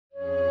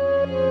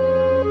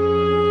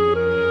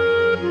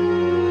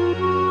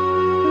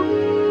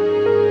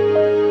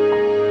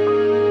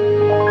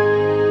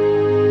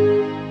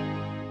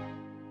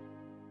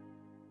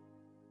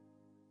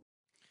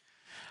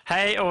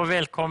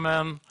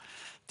välkommen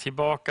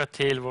tillbaka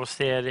till vår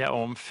serie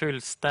om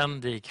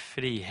fullständig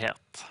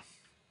frihet.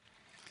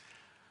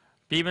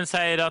 Bibeln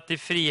säger att i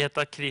frihet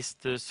av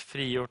Kristus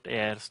frigjort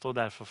er, stå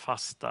därför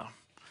fasta.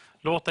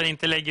 Låt er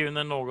inte lägga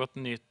under något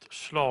nytt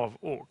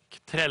slavok,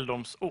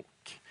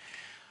 träldomsok.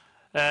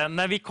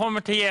 När vi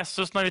kommer till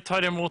Jesus, när vi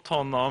tar emot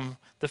honom,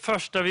 det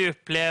första vi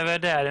upplever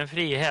det är en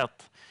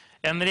frihet.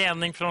 En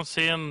rening från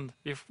synd.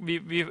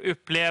 Vi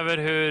upplever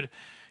hur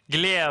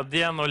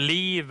glädjen och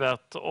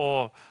livet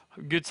och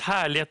Guds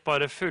härlighet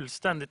bara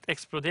fullständigt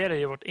exploderar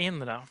i vårt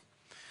inre.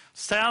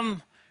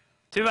 Sen,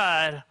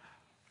 tyvärr,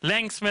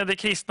 längs med det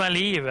kristna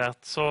livet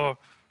så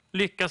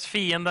lyckas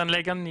fienden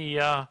lägga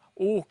nya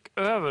ok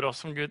över oss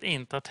som Gud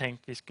inte har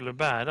tänkt vi skulle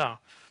bära.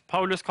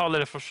 Paulus kallar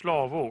det för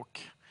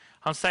slavok.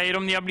 Han säger,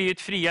 om ni har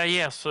blivit fria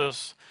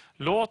Jesus,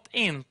 låt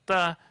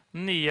inte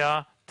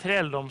nya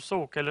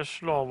träldomsok eller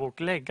slavok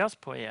läggas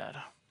på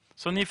er.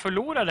 Så ni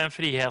förlorar den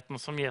friheten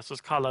som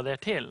Jesus kallade er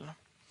till.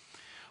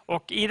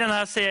 Och i den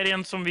här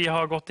serien som vi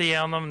har gått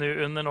igenom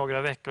nu under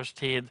några veckors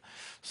tid,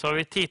 så har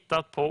vi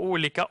tittat på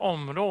olika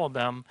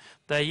områden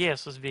där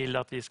Jesus vill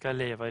att vi ska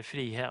leva i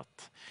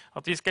frihet.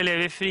 Att vi ska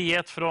leva i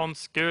frihet från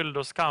skuld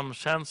och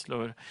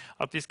skamkänslor.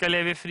 Att vi ska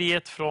leva i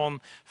frihet från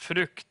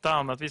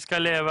fruktan. Att vi ska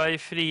leva i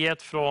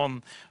frihet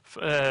från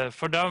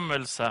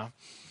fördömelse.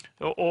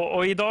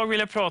 Och idag vill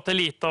jag prata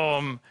lite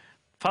om,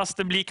 fast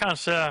det blir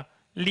kanske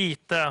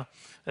lite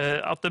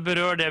att det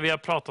berör det vi har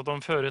pratat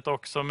om förut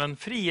också, men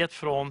frihet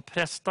från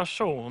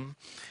prestation.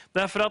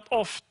 Därför att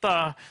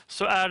ofta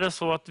så är det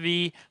så att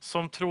vi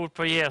som tror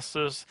på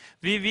Jesus,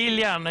 vi vill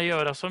gärna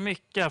göra så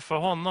mycket för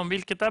honom,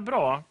 vilket är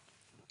bra.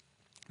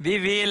 Vi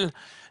vill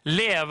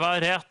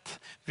leva rätt,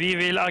 vi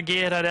vill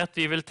agera rätt,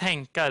 vi vill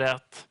tänka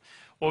rätt.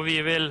 Och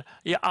vi vill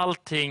i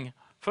allting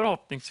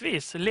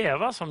förhoppningsvis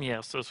leva som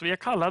Jesus. Vi är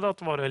kallade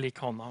att vara lik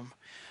honom.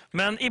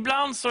 Men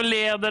ibland så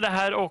leder det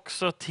här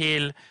också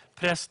till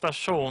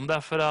prestation,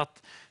 därför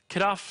att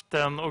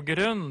kraften och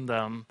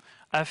grunden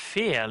är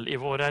fel i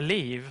våra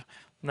liv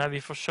när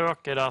vi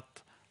försöker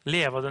att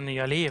leva det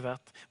nya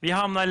livet. Vi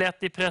hamnar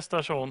lätt i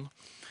prestation.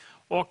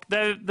 Och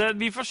där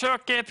vi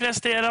försöker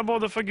prestera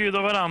både för Gud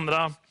och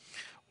varandra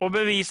och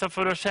bevisa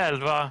för oss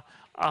själva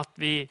att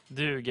vi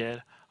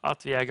duger,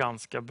 att vi är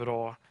ganska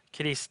bra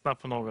kristna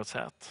på något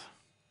sätt.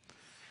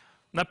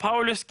 När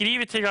Paulus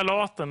skriver till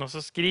Galaterna,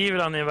 så skriver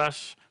han i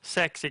vers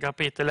 6 i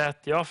kapitel 1.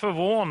 Jag är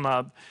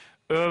förvånad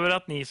över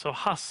att ni så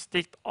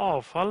hastigt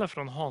avfaller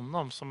från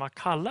honom som har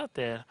kallat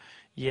er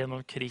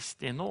genom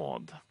Kristi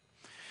nåd.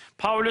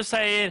 Paulus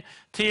säger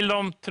till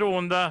de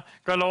troende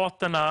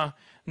Galaterna,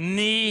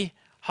 ni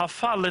har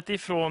fallit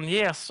ifrån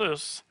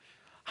Jesus.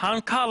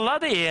 Han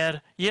kallade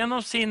er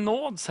genom sin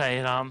nåd,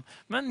 säger han,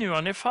 men nu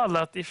har ni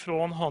fallit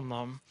ifrån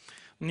honom.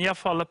 Ni har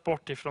fallit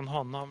bort ifrån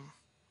honom.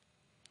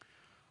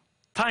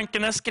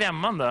 Tanken är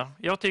skrämmande.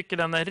 Jag tycker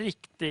den är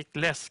riktigt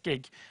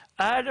läskig.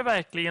 Är det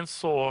verkligen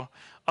så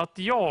att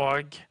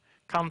jag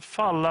kan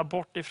falla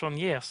bort ifrån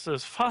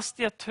Jesus fast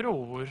jag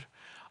tror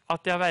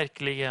att jag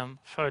verkligen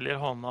följer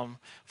honom?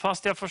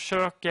 Fast jag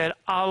försöker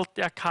allt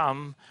jag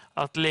kan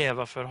att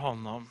leva för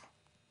honom.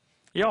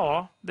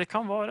 Ja, det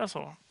kan vara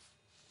så.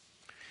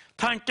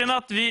 Tanken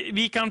att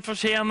vi kan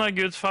förtjäna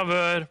Guds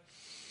favör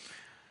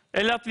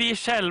eller att vi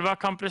själva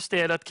kan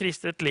prestera ett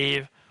kristet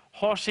liv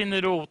har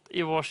sin rot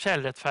i vår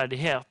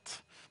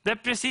självrättfärdighet. Det är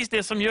precis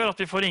det som gör att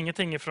vi får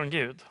ingenting ifrån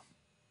Gud.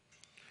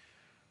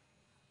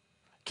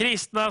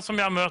 Kristna som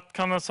jag mött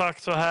kan ha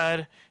sagt så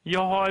här,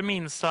 jag har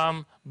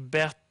minsann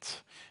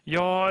bett,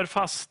 jag har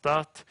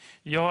fastat,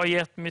 jag har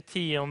gett mitt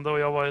tionde och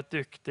jag har varit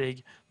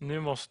duktig. Nu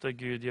måste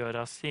Gud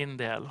göra sin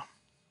del.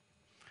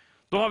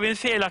 Då har vi en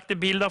felaktig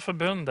bild av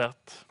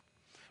förbundet.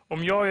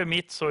 Om jag gör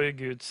mitt så är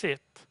Gud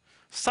sitt.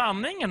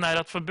 Sanningen är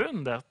att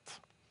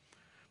förbundet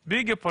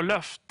bygger på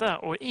löfte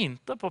och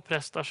inte på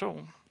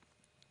prestation.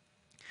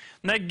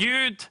 När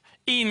Gud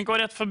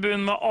ingår ett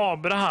förbund med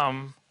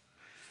Abraham,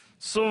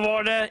 så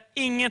var det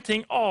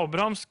ingenting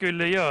Abraham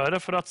skulle göra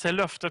för att se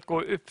löftet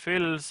gå i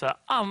uppfyllelse,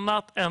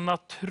 annat än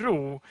att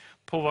tro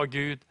på vad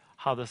Gud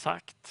hade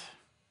sagt.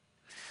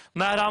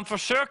 När han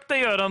försökte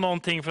göra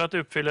någonting för att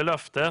uppfylla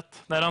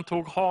löftet, när han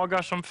tog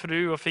Hagar som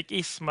fru och fick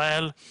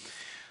Ismael,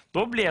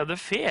 då blev det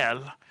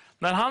fel.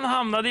 När han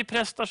hamnade i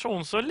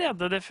prestation så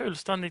ledde det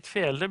fullständigt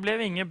fel. Det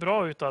blev inget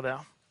bra utav det.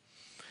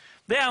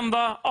 Det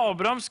enda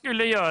Abraham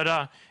skulle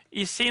göra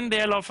i sin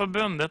del av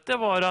förbundet, det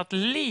var att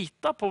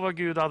lita på vad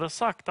Gud hade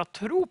sagt, att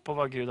tro på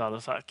vad Gud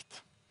hade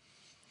sagt.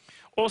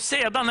 Och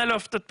sedan när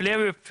löftet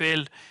blev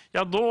uppfyllt,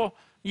 ja då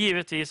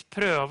givetvis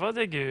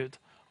prövade Gud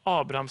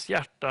Abrahams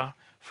hjärta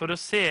för att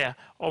se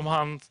om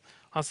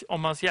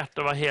hans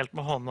hjärta var helt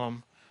med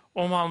honom,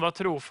 om han var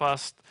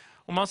trofast,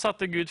 om han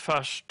satte Gud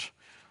först,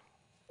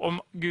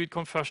 om Gud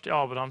kom först i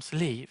Abrahams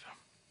liv.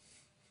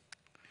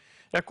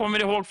 Jag kommer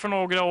ihåg för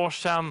några år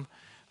sedan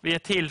vid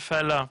ett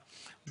tillfälle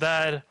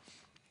där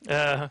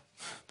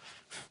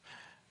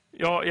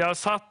jag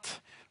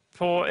satt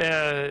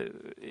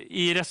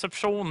i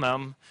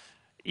receptionen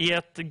i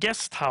ett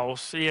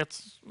guesthouse, i ett,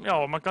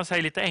 man kan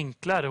säga lite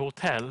enklare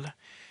hotell,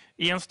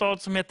 i en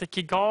stad som heter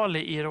Kigali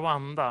i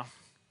Rwanda.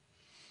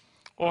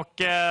 Och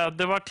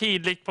det var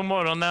tidigt på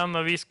morgonen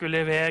och vi skulle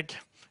iväg.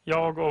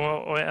 Jag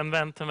och en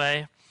vän till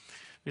mig.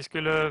 Vi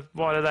skulle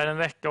vara där en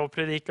vecka och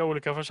predika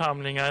olika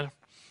församlingar.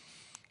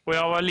 Och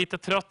jag var lite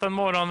trött den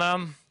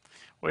morgonen.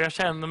 Och jag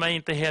kände mig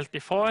inte helt i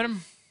form.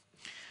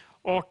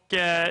 Och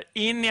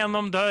in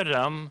genom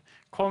dörren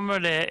kommer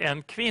det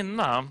en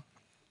kvinna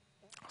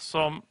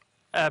som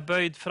är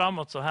böjd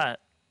framåt så här.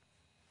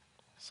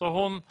 Så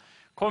hon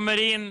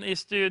kommer in i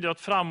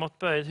studiot framåt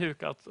böjd,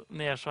 hukat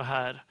ner så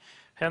här.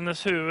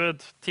 Hennes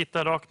huvud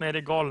tittar rakt ner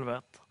i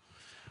golvet.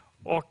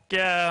 Och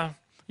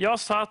jag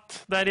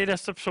satt där i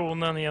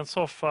receptionen i en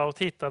soffa och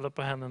tittade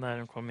på henne när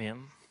hon kom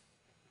in.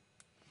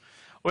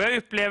 Och jag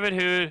upplever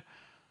hur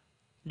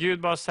Gud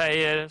bara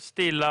säger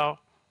stilla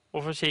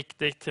och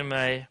försiktigt till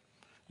mig: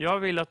 jag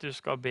vill att du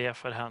ska be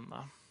för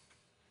henne.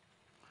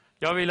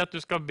 Jag vill att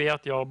du ska be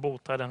att jag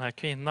botar den här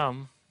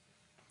kvinnan.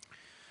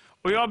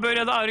 Och jag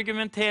började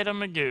argumentera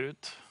med Gud.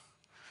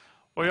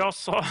 Och jag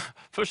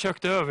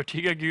försökte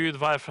övertyga Gud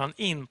varför han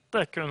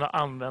inte kunde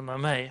använda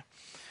mig.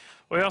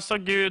 Och jag sa: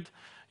 Gud,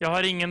 jag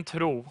har ingen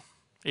tro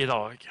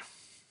idag.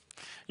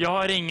 Jag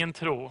har ingen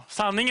tro.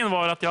 Sanningen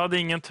var att jag hade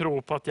ingen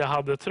tro på att jag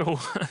hade tro.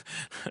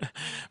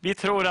 Vi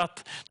tror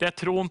att det är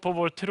tron på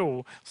vår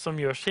tro som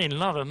gör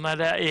skillnaden, när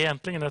det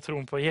egentligen är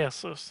tron på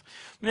Jesus.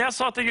 Men jag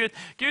sa till Gud: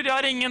 Gud, jag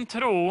har ingen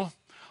tro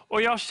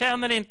och jag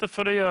känner inte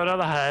för att göra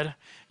det här.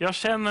 Jag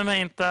känner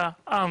mig inte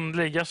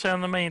andlig, jag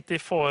känner mig inte i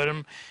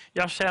form.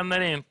 Jag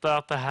känner inte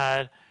att det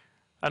här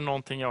är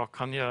någonting jag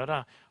kan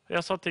göra.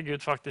 Jag sa till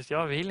Gud faktiskt: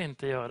 jag vill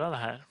inte göra det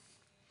här.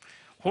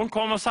 Hon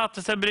kom och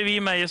satte sig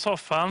bredvid mig i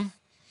soffan.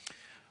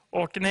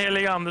 Och den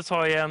helige ande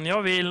sa igen: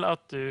 jag vill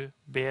att du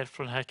ber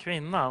för den här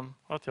kvinnan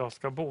och att jag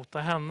ska bota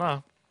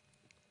henne.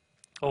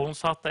 Och hon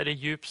satt där i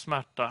djup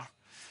smärta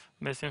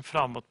med sin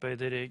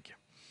framåtböjda rygg.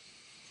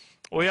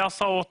 Och jag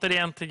sa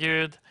återigen till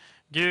Gud: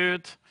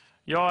 Gud,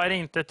 jag är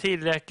inte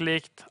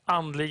tillräckligt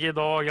andlig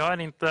idag. Jag är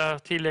inte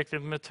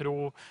tillräckligt med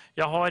tro.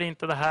 Jag har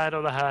inte det här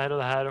och det här och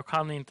det här och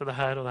kan inte det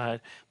här och det här.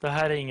 Det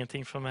här är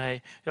ingenting för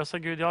mig. Jag sa: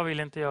 Gud, jag vill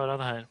inte göra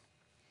det här.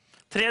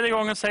 Tredje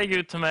gången säger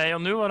Gud till mig,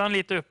 och nu var han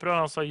lite upprörd.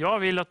 Han sa: jag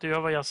vill att du gör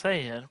vad jag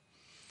säger.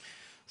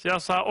 Så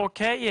jag sa: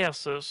 okej,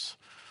 Jesus,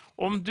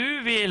 om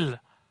du vill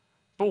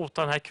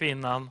bota den här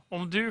kvinnan,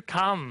 om du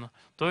kan,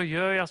 då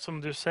gör jag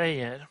som du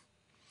säger.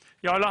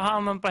 Jag la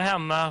handen på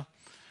henne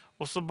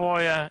och så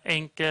bad jag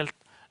enkelt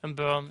en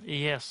bön i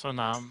Jesu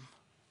namn.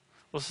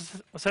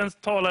 Och sen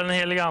talar den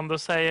helige ande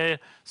och säger: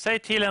 säg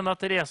till henne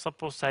att resa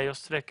på sig och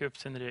sträcka upp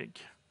sin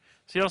rygg.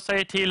 Så jag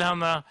säger till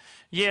henne: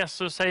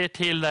 Jesus säger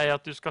till dig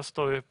att du ska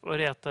stå upp och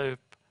räta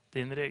upp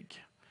din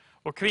rygg.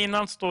 Och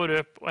kvinnan står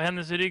upp och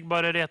hennes rygg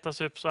bara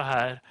rätas upp så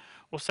här.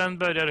 Och sen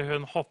börjar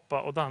hon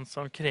hoppa och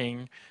dansa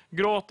omkring.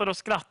 Gråter och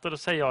skrattar och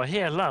säger: jag är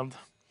helad.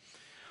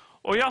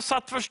 Och jag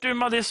satt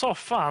förstummad i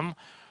soffan.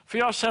 För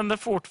jag kände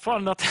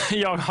fortfarande att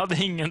jag hade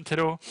ingen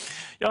tro.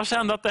 Jag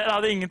kände att det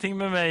hade ingenting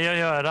med mig att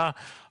göra.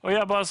 Och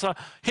jag bara sa,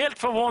 helt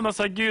förvånad,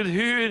 sa: Gud,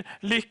 hur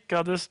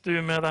lyckades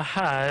du med det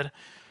här?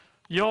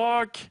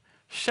 Jag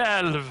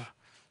själv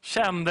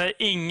kände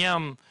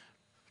ingen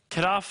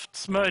kraft,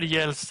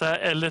 smörjelse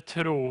eller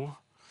tro.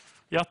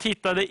 Jag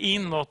tittade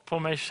inåt på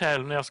mig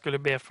själv när jag skulle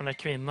be för den här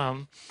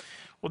kvinnan.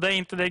 Och det är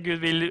inte det Gud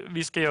vill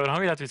vi ska göra.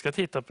 Han vill att vi ska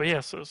titta på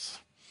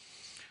Jesus.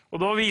 Och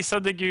då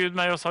visade Gud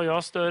mig och sa: jag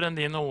är större än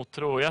din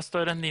otro. Jag är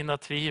större än dina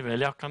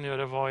tvivel. Jag kan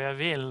göra vad jag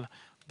vill,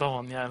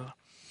 Daniel.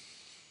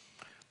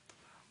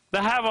 Det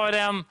här var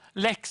en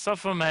läxa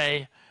för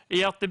mig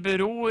i att det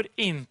beror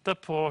inte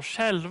på oss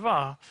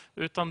själva,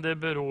 utan det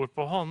beror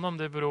på honom,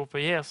 det beror på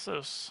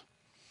Jesus.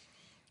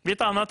 Vid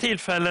ett annat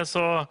tillfälle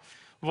så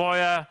var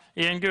jag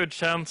i en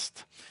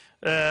gudstjänst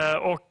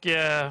och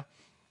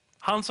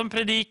han som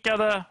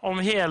predikade om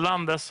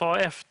helande sa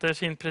efter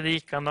sin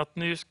predikan att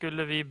nu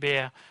skulle vi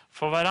be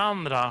för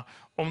varandra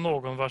om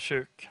någon var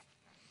sjuk.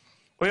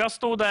 Och jag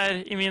stod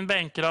där i min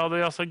bänkrad och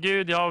jag sa: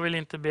 Gud, jag vill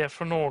inte be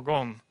för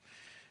någon.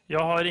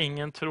 Jag har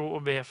ingen tro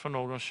att be för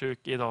någon sjuk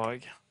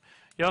idag.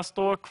 Jag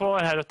står kvar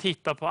här och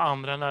tittar på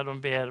andra när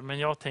de ber, men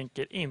jag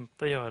tänker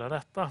inte göra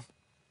detta.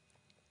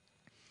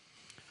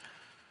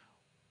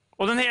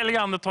 Och den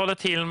helige ande talade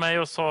till mig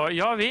och sa: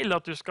 jag vill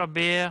att du ska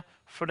be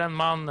för den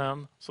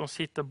mannen som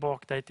sitter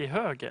bak dig till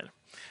höger.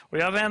 Och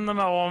jag vänder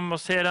mig om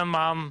och ser en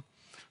man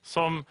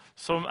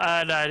som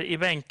är där i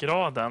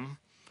bänkraden.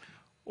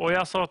 Och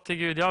jag sa till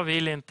Gud: jag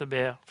vill inte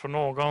be för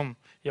någon.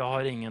 Jag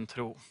har ingen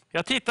tro.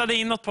 Jag tittade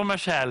inåt på mig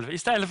själv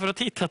istället för att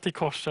titta till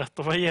korset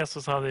och vad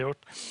Jesus hade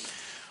gjort.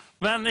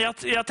 Men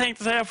jag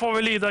tänkte säga: jag får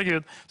väl lyda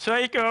Gud. Så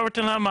jag gick över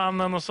till den här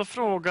mannen och så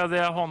frågade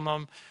jag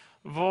honom: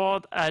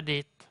 vad är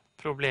ditt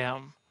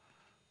problem?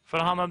 För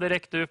han hade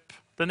räckt upp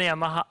den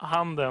ena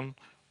handen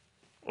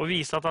och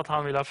visat att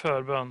han ville ha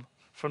förbön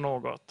för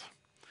något.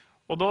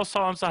 Och då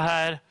sa han så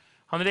här,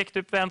 han räckte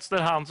upp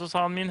vänster hand, så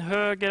sa han: min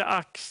höger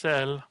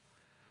axel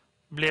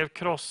blev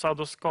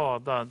krossad och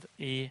skadad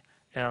i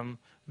en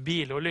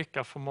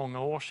bilolycka för många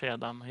år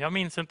sedan. Jag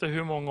minns inte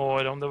hur många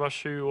år, om det var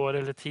 7 år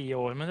eller 10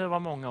 år, men det var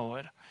många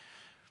år.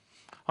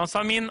 Han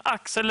sa, min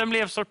axel den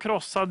blev så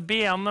krossad,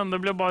 benen det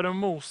blev bara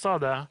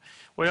mosade.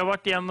 Och jag har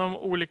varit igenom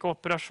olika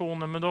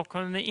operationer, men då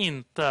kunde ni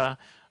inte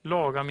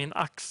laga min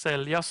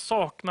axel. Jag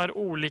saknar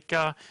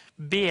olika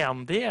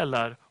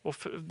bendelar och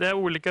det är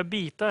olika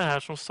bitar här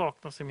som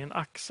saknas i min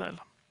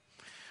axel.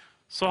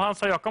 Så han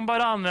sa, jag kan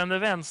bara använda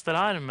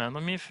vänsterarmen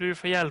och min fru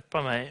får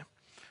hjälpa mig.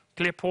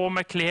 Klä på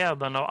mig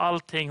kläderna och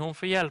allting, hon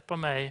får hjälpa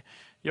mig.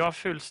 Jag är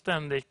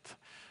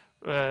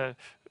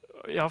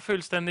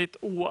fullständigt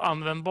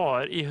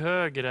oanvändbar i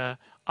högre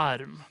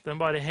arm. Den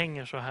bara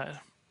hänger så här.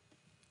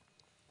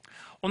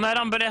 Och när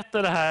han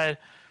berättar det här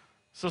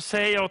så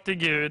säger jag till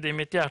Gud i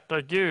mitt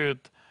hjärta, Gud,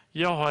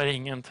 jag har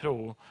ingen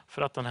tro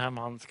för att den här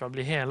mannen ska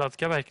bli helad.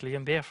 Ska jag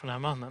verkligen be för den här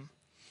mannen?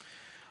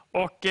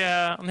 Och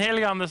en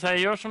helig ande säger,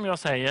 gör som jag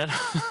säger.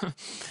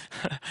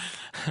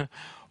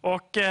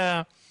 Och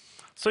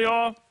så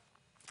jag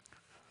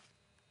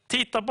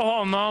tittar på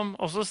honom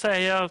och så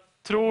säger jag,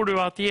 tror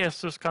du att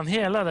Jesus kan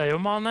hela dig?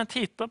 Och mannen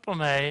tittar på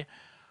mig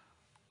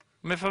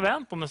med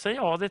förväntan och säger,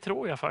 ja det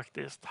tror jag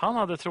faktiskt. Han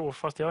hade tro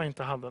fast jag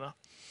inte hade det.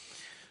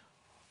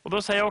 Och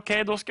då säger jag,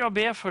 okej, då ska jag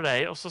be för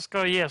dig och så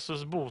ska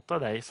Jesus bota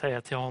dig, säger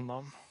jag till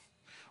honom.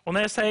 Och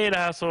när jag säger det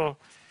här så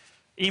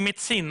i mitt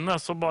sinne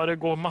så bara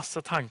går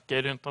massa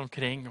tankar runt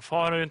omkring,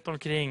 fara runt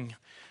omkring.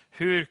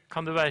 Hur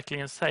kan du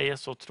verkligen säga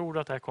så? Tror du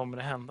att det här kommer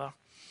att hända?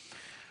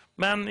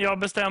 Men jag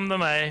bestämde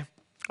mig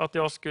att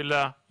jag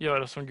skulle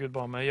göra som Gud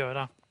bad mig att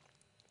göra.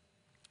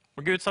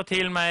 Och Gud sa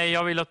till mig,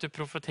 jag vill att du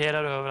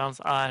profeterar över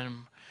hans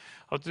arm.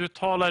 Att du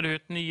talar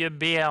ut nya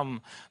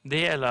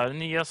bendelar,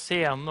 nya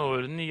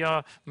senor,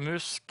 nya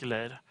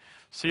muskler.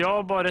 Så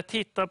jag bara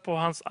tittar på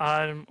hans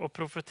arm och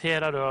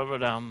profeterar över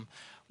den.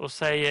 Och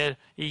säger,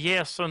 i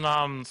Jesu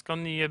namn ska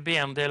nya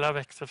bendelar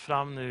växa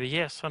fram nu. I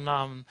Jesu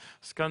namn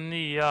ska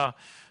nya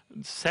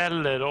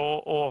celler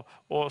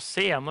och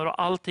senor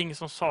och allting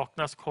som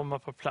saknas komma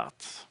på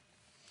plats.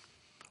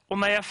 Och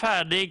när jag är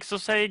färdig så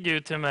säger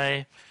Gud till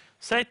mig,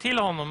 säg till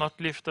honom att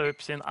lyfta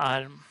upp sin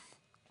arm.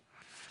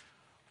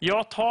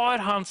 Jag tar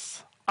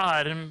hans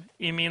arm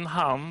i min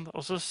hand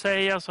och så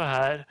säger jag så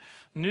här,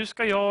 nu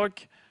ska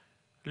jag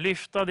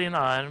lyfta din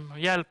arm,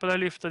 hjälpa dig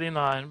lyfta din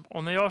arm.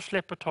 Och när jag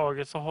släpper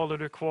taget så håller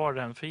du kvar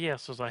den, för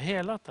Jesus har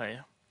helat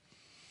dig.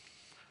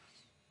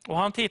 Och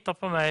han tittar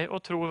på mig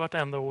och tror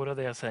vartenda ord av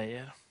det jag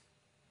säger.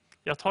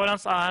 Jag tar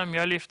hans arm,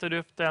 jag lyfter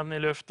upp den i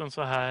luften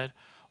så här.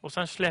 Och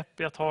sen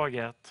släpper jag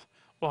taget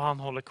och han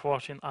håller kvar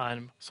sin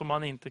arm som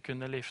han inte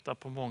kunde lyfta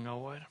på många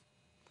år.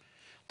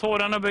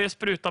 Tårarna börjar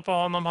spruta på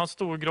honom, han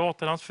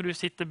storgråter, hans fru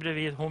sitter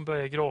bredvid, hon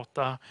börjar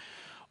gråta.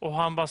 Och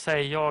han bara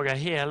säger, jag är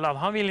helad.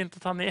 Han vill inte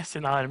ta ner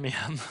sin arm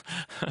igen.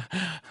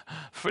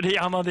 För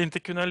han hade inte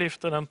kunnat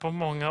lyfta den på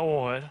många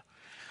år.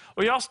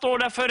 Och jag står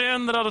där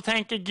förundrad och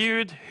tänker,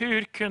 Gud,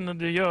 hur kunde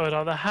du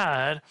göra det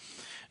här?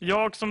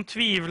 Jag som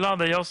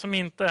tvivlade, jag som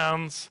inte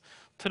ens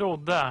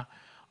trodde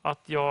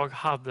att jag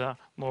hade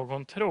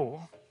någon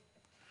tro.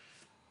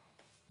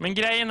 Men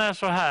grejen är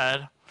så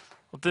här,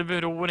 att det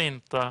beror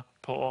inte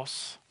på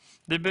oss.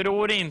 Det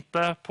beror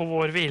inte på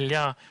vår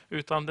vilja,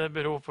 utan det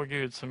beror på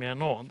Gud som ger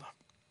nåd.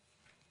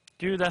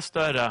 Gud är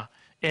större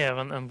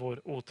även än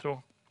vår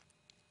otro.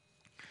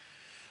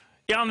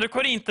 I andra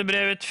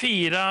Korinthierbrevet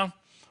 4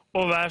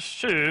 och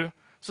vers 7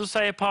 så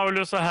säger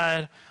Paulus så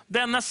här,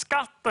 denna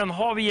skatten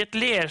har vi i ett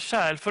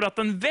lerkärl för att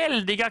den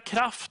väldiga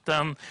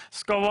kraften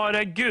ska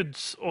vara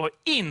Guds och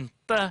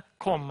inte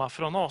komma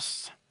från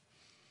oss.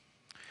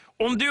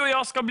 Om du och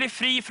jag ska bli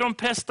fri från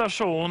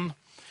prestation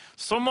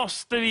så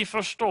måste vi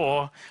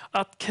förstå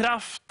att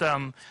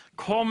kraften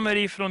kommer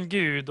ifrån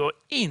Gud och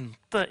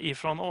inte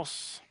ifrån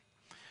oss.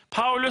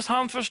 Paulus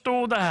han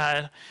förstod det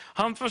här.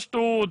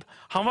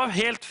 Han var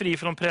helt fri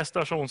från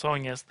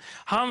prestationsångest.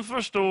 Han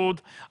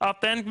förstod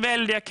att den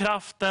väldiga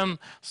kraften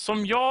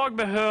som jag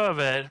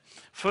behöver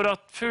för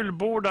att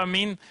fullborda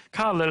min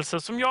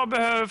kallelse, som jag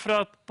behöver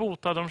för att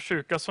bota de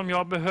sjuka, som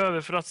jag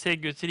behöver för att se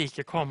Guds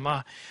rike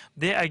komma,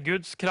 det är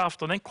Guds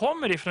kraft och den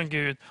kommer ifrån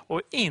Gud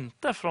och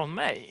inte från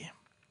mig.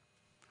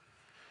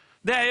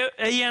 Det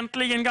är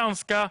egentligen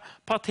ganska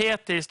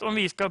patetiskt om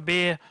vi ska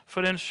be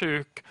för en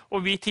sjuk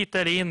och vi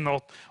tittar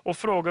inåt och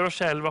frågar oss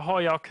själva,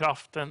 har jag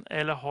kraften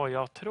eller har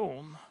jag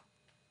tron?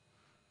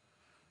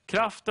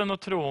 Kraften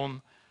och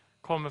tron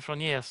kommer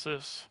från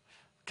Jesus.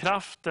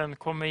 Kraften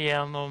kommer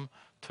genom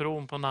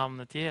tron på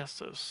namnet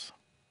Jesus.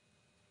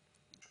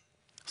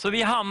 Så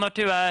vi hamnar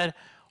tyvärr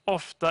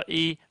ofta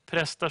i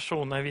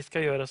prestation när vi ska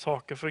göra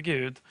saker för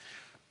Gud.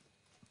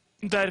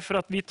 Därför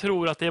att vi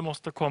tror att det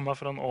måste komma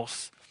från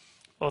oss.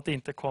 Och att det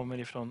inte kommer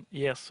ifrån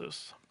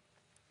Jesus.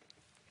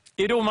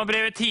 I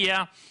Romarbrevet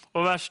 10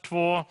 och vers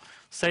 2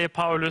 säger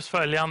Paulus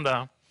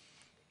följande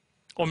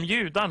om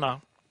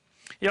judarna.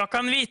 Jag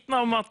kan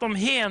vittna om att de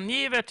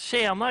hängivet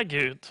tjänar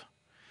Gud,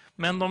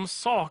 men de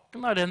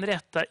saknar den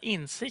rätta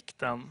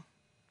insikten.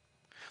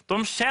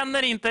 De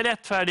känner inte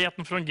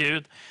rättfärdigheten från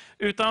Gud,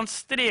 utan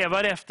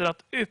strävar efter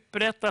att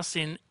upprätta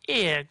sin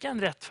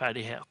egen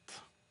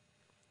rättfärdighet.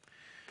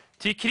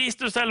 Ty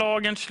Kristus är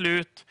lagens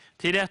slut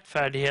till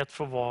rättfärdighet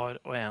för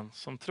var och en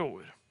som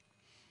tror.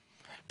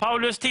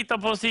 Paulus tittar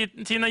på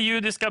sina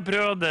judiska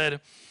bröder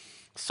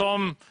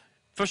som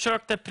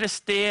försökte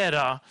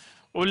prestera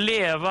och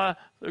leva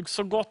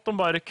så gott de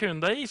bara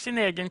kunde i sin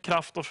egen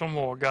kraft och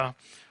förmåga.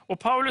 Och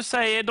Paulus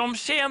säger, de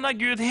tjänar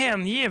Gud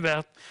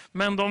hängivet,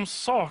 men de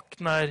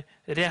saknar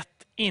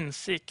rätt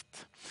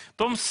insikt.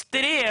 De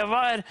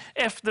strävar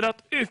efter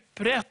att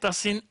upprätta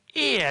sin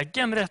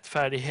egen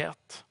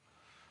rättfärdighet.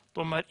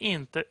 De har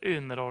inte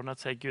underordnat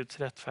sig Guds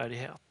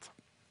rättfärdighet.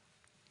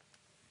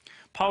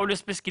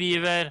 Paulus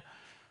beskriver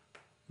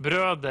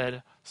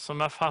bröder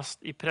som är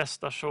fast i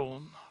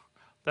prestation.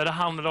 Där det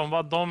handlar om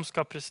vad de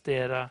ska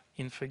prestera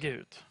inför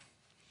Gud.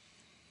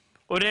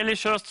 Och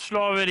religiöst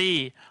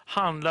slaveri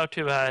handlar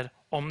tyvärr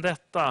om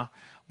detta.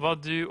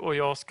 Vad du och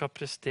jag ska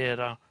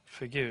prestera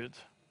för Gud.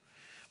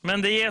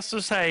 Men det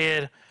Jesus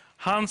säger,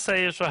 han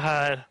säger så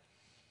här.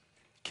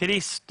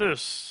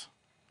 Kristus,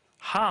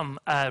 han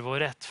är vår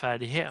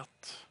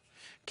rättfärdighet.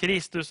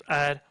 Kristus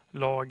är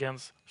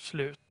lagens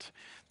slut.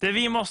 Det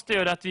vi måste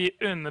göra är att vi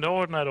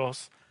underordnar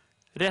oss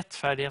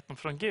rättfärdigheten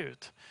från Gud.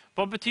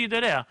 Vad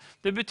betyder det?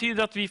 Det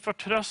betyder att vi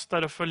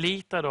förtröstar och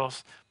förlitar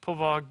oss på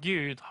vad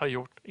Gud har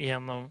gjort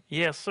genom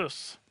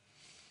Jesus.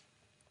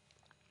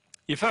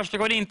 I första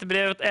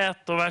Korinthierbrevet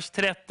 1 och vers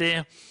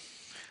 30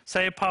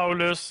 säger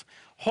Paulus,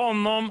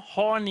 honom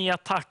har ni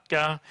att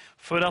tacka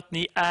för att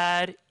ni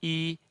är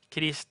i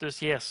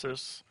Kristus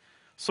Jesus.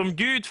 Som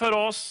Gud för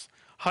oss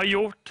har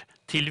gjort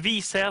till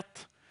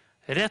vishet,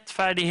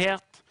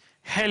 rättfärdighet,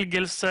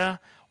 helgelse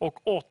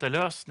och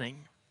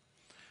återlösning.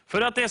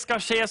 För att det ska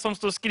ske som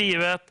står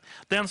skrivet,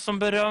 den som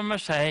berömmer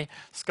sig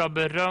ska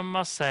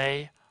berömma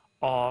sig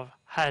av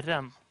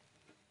Herren.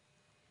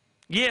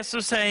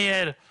 Jesus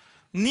säger,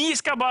 ni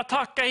ska bara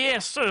tacka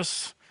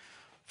Jesus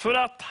för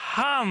att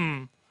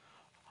han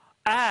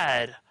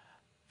är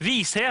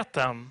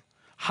visheten.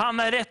 Han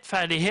är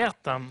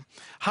rättfärdigheten.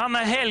 Han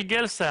är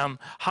helgelsen.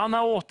 Han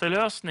är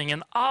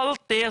återlösningen.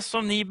 Allt det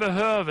som ni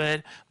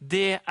behöver,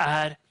 det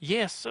är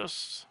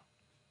Jesus.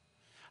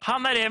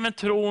 Han är även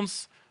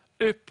trons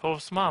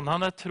upphovsman.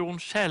 Han är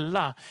trons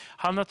källa.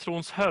 Han är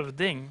trons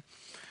hövding.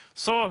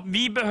 Så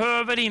vi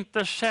behöver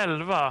inte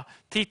själva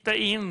titta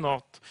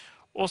inåt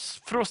och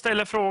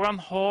ställa frågan,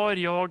 har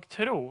jag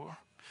tro?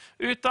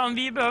 Utan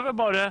vi behöver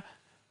bara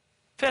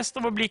fästa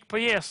vår blick på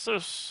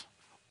Jesus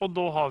och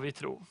då har vi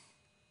tro.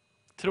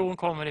 Tron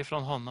kommer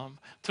ifrån honom.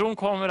 Tron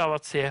kommer av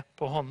att se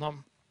på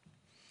honom.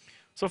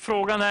 Så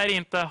frågan är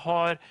inte,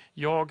 har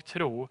jag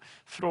tro?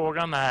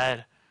 Frågan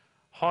är,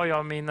 har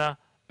jag mina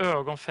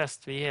ögon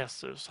fäst vid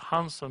Jesus?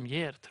 Han som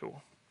ger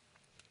tro.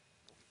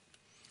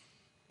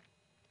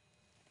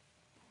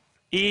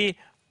 I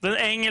den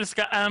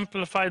engelska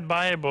Amplified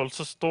Bible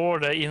så står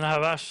det i den här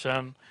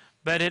versen,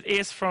 but it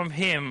is from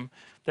him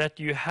that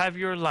you have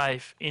your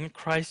life in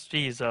Christ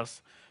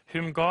Jesus,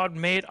 whom God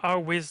made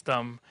our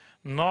wisdom,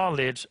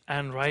 knowledge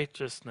and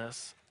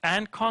righteousness,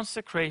 and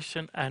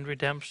consecration and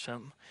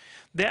redemption.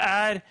 Det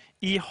är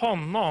i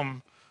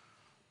honom,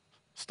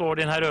 står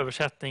det i den här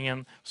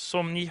översättningen,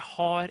 som ni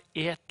har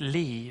ert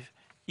liv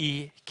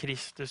i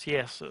Kristus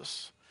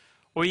Jesus.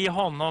 Och i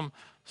honom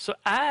så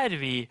är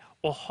vi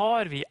och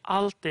har vi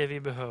allt det vi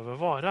behöver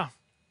vara.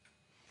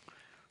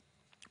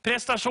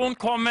 Prestation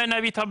kommer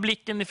när vi tar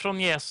blicken ifrån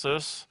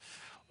Jesus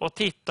och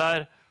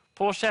tittar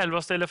på oss själva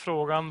och ställer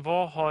frågan,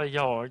 vad har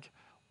jag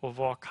och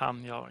vad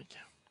kan jag?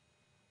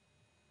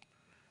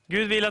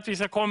 Gud vill att vi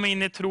ska komma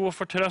in i tro och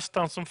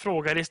förtröstan som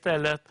frågar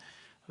istället,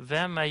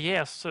 vem är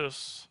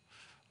Jesus?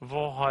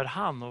 Vad har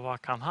han och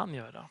vad kan han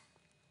göra?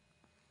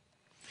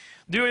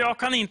 Du och jag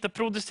kan inte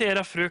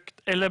producera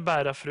frukt eller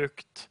bära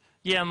frukt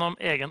genom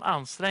egen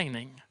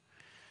ansträngning.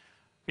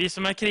 Vi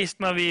som är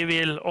kristna, vi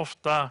vill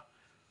ofta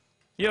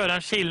göra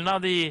en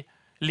skillnad i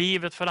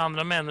livet för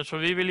andra människor.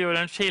 Vi vill göra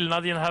en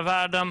skillnad i den här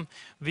världen.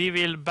 Vi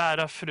vill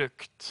bära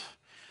frukt.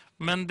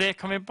 Men det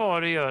kan vi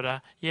bara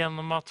göra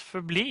genom att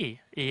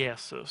förbli i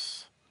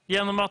Jesus.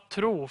 Genom att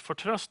tro,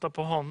 förtrösta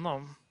på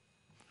honom.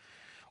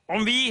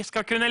 Om vi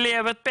ska kunna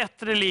leva ett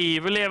bättre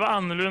liv och leva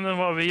annorlunda än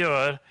vad vi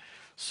gör,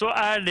 så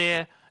är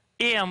det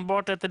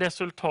enbart ett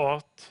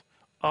resultat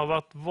av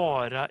att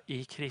vara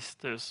i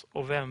Kristus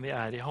och vem vi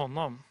är i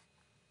honom.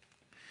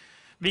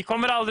 Vi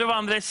kommer aldrig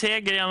vandra i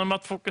seger genom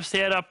att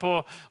fokusera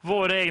på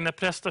våra egna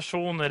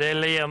prestationer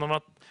eller genom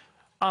att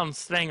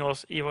anstränga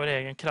oss i vår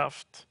egen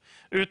kraft.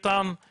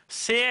 Utan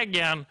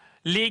segern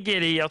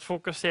ligger i att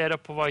fokusera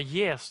på vad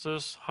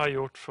Jesus har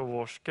gjort för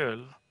vår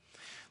skull.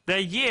 Det är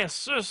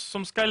Jesus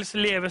som ska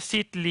leva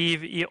sitt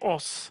liv i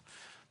oss.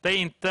 Det är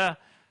inte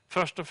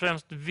först och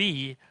främst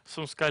vi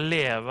som ska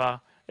leva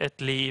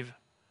ett liv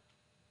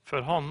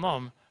för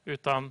honom.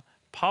 Utan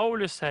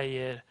Paulus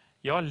säger,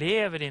 jag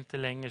lever inte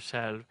längre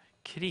själv.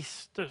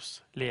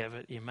 Kristus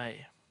lever i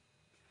mig.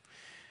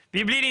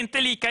 Vi blir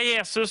inte lika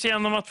Jesus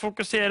genom att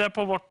fokusera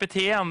på vårt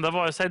beteende,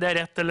 vare sig det är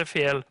rätt eller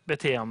fel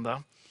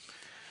beteende.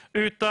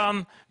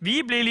 Utan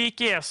vi blir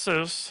lik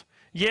Jesus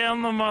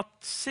genom att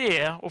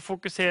se och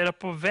fokusera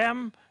på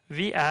vem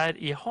vi är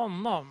i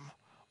honom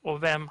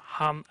och vem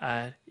han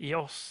är i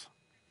oss.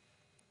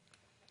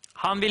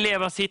 Han vill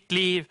leva sitt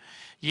liv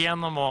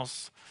genom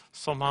oss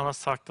som han har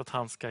sagt att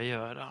han ska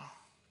göra.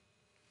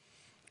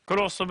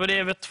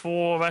 Kolosserbrevet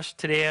 2, vers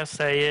 3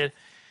 säger: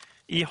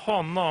 i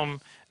honom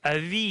är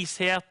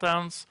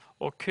vishetens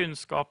och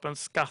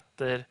kunskapens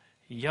skatter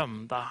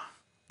gömda.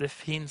 Det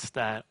finns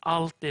där.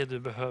 Allt det du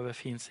behöver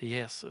finns i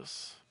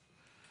Jesus.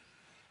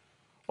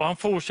 Och han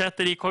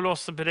fortsätter i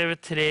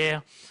Kolosserbrevet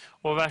 3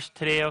 och vers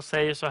 3 och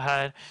säger så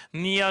här: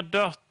 ni har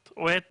dött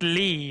och ett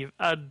liv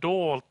är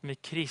dolt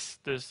med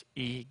Kristus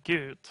i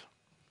Gud.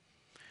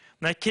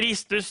 När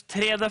Kristus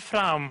träder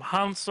fram,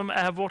 han som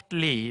är vårt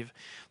liv,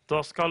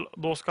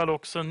 då ska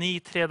också ni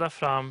träda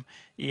fram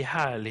i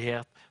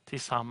härlighet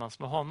tillsammans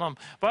med honom.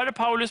 Vad är det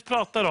Paulus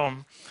pratar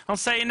om? Han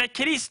säger, när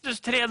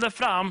Kristus träder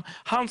fram,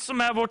 han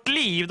som är vårt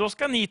liv, då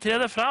ska ni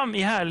träda fram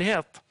i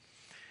härlighet.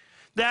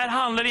 Det här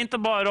handlar inte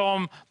bara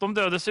om de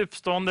dödes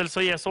uppståndelse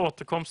och Jesu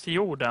återkomst till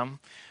jorden.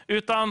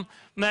 Utan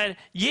när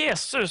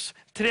Jesus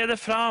träder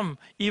fram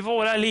i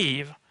våra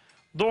liv,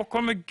 då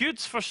kommer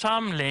Guds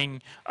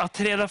församling att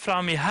träda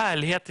fram i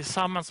härlighet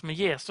tillsammans med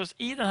Jesus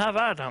i den här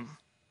världen.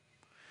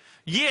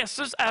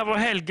 Jesus är vår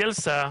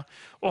helgelse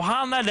och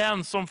han är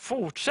den som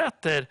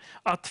fortsätter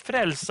att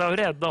frälsa och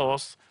rädda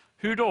oss.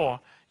 Hur då?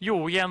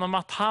 Jo, genom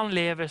att han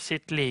lever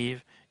sitt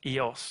liv i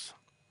oss.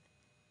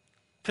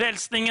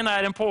 Frälsningen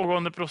är en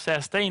pågående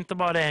process, det är inte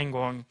bara en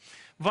gång.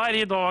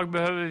 Varje dag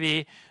behöver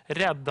vi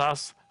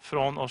räddas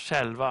från oss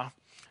själva.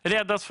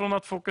 Räddas från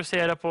att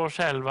fokusera på oss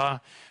själva,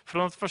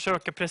 från att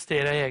försöka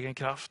prestera i egen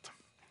kraft.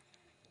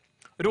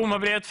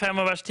 Romarbrevet 5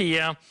 och vers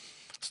 10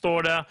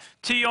 står det: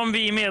 ty om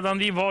vi medan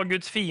vi var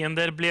Guds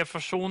fiender blev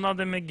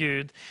försonade med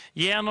Gud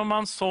genom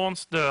hans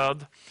sons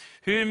död,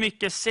 hur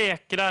mycket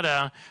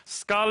säkrare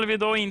skall vi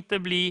då inte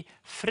bli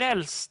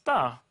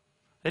frälsta,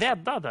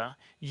 räddade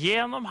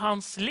genom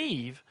hans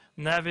liv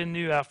när vi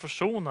nu är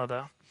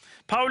försonade.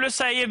 Paulus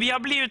säger, vi har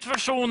blivit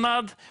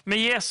försonad med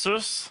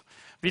Jesus.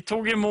 Vi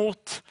tog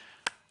emot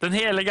den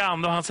heliga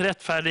ande och hans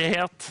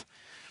rättfärdighet.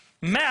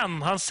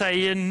 Men han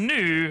säger,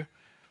 nu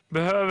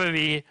behöver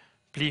vi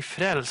bli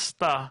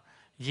frälsta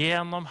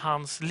genom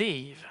hans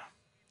liv.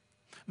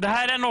 Det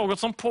här är något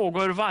som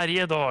pågår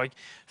varje dag.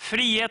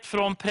 Frihet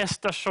från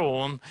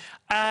prestation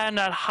är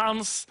när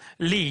hans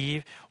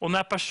liv och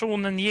när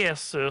personen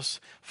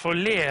Jesus får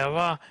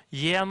leva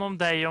genom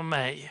dig och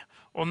mig.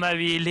 Och när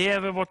vi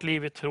lever vårt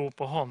liv i tro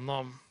på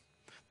honom.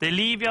 Det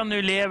liv jag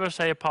nu lever,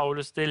 säger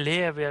Paulus, det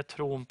lever jag i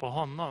tron på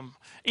honom.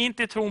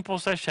 Inte i tron på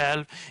sig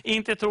själv,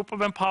 inte i tro på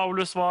vem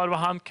Paulus var, vad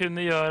han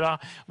kunde göra,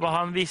 vad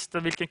han visste,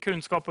 vilken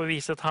kunskap och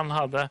vishet han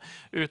hade,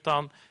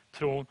 utan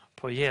tron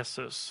på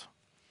Jesus.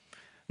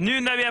 Nu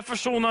när vi är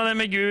försonade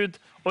med Gud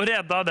och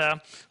räddade,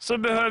 så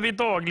behöver vi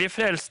daglig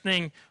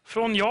frälsning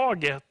från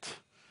jaget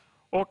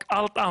och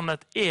allt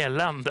annat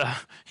elände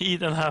i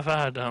den här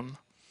världen.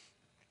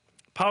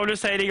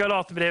 Paulus säger i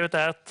Galaterbrevet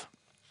 1,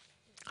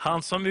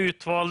 han som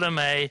utvalde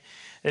mig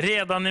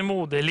redan i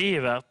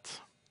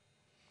moderlivet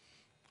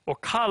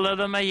och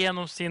kallade mig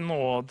genom sin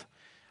nåd,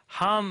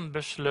 han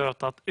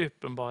beslöt att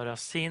uppenbara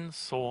sin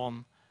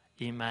son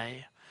i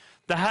mig.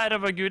 Det här är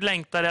vad Gud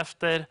längtar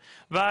efter.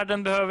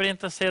 Världen behöver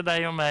inte se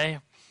dig och mig.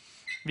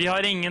 Vi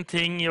har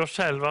ingenting i oss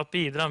själva att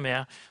bidra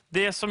med.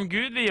 Det som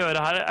Gud vill göra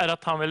här är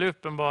att han vill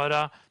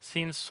uppenbara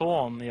sin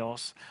son i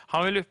oss.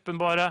 Han vill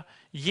uppenbara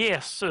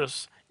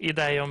Jesus i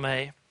dig och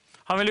mig.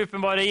 Han vill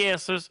uppenbara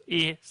Jesus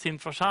i sin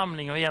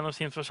församling och genom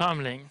sin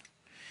församling.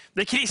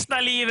 Det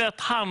kristna livet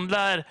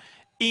handlar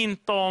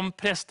inte om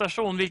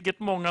prestation, vilket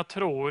många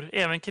tror,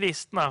 även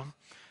kristna.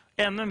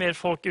 Ännu mer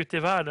folk ute i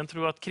världen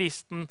tror att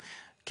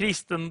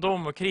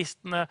kristendom och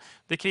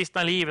det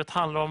kristna livet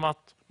handlar om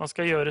att man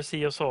ska göra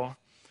si och så.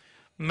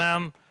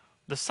 Men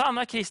det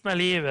sanna kristna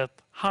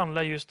livet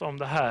handlar just om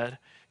det här.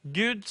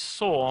 Guds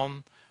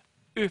son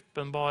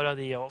uppenbarad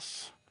i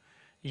oss.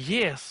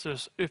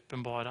 Jesus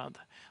uppenbarad.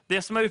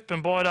 Det som är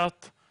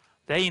uppenbarat,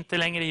 det är inte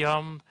längre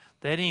gömd,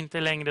 det är inte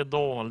längre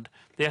dold,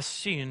 det är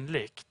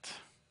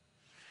synligt.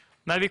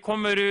 När vi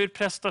kommer ur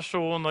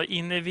prestation och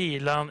in i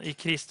vilan i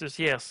Kristus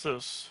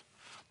Jesus,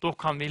 då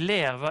kan vi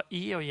leva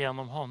i och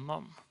genom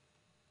honom.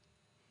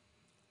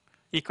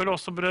 I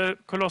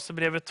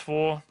Kolosserbrevet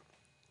 2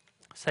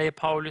 säger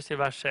Paulus i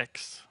vers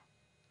 6.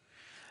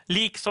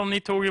 Liksom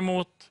ni tog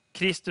emot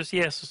Kristus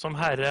Jesus som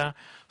Herre,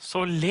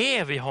 så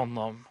lev i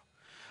honom.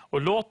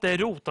 Och låt det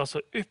rotas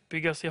och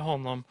uppbyggas i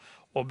honom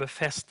och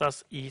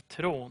befästas i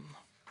tron.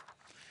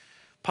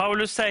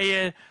 Paulus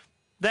säger,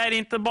 det är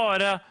inte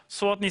bara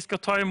så att ni ska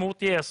ta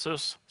emot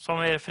Jesus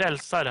som er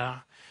frälsare,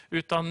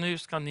 utan nu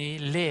ska ni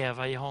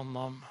leva i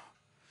honom.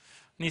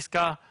 Ni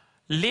ska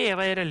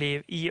leva era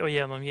liv i och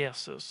genom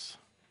Jesus.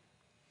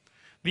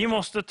 Vi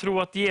måste tro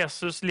att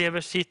Jesus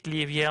lever sitt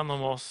liv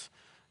genom oss,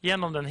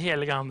 genom den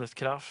heliga Andes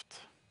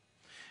kraft.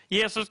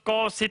 Jesus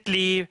gav sitt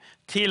liv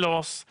till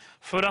oss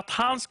för att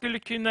han skulle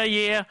kunna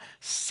ge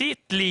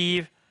sitt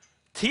liv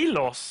till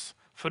oss,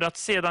 för att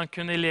sedan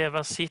kunna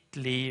leva sitt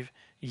liv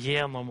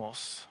genom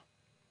oss.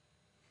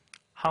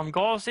 Han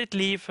gav sitt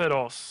liv för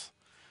oss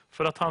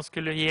för att han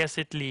skulle ge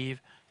sitt liv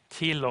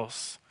till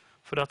oss,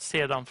 för att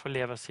sedan få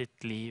leva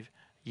sitt liv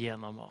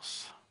genom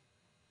oss.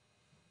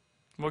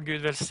 Må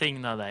Gud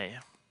välsigna dig.